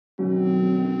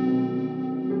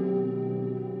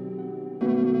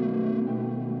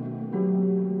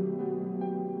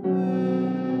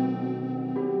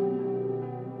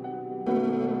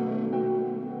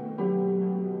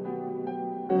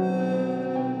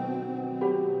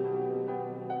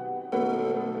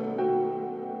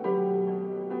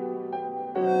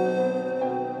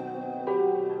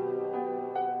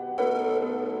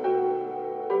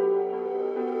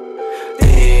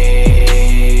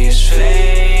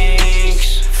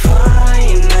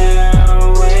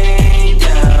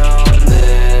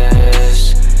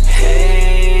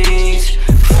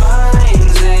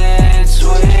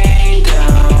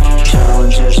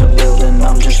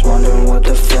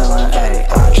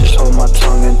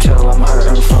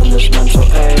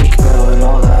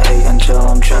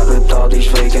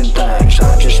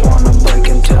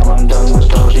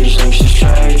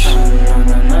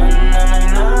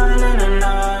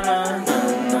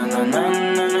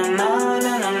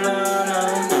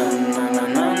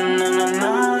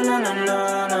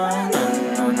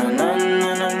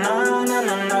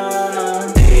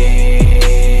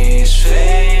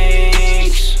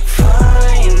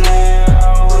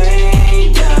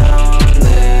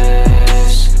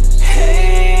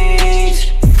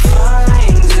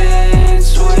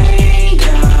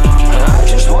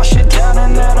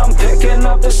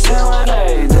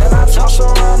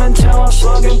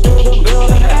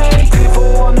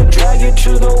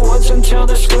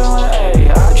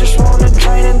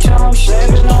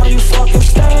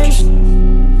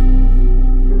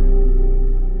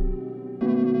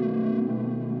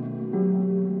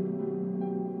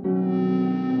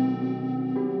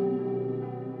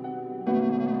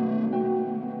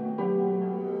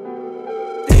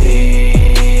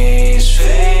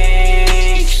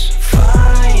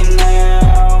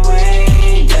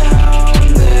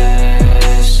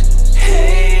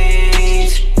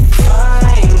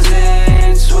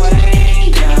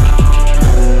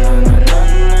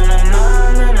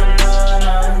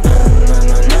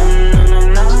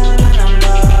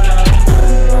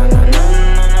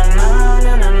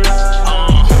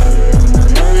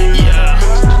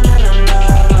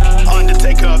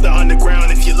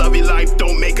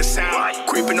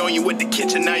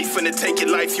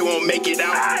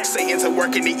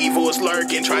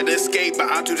but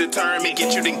how to determine.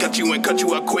 Get you, then cut you and cut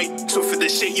you up quick. So for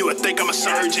this shit, you would think I'm a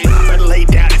surgeon. Better lay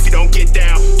down if you don't get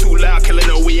down. Too loud, killing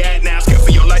know we at now. Scared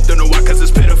for your life, don't know why, cause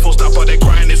it's pitiful. Stop all that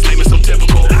crying, this lame is so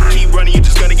typical. Keep running, you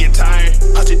just gonna get tired.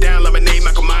 Hunt it down, let me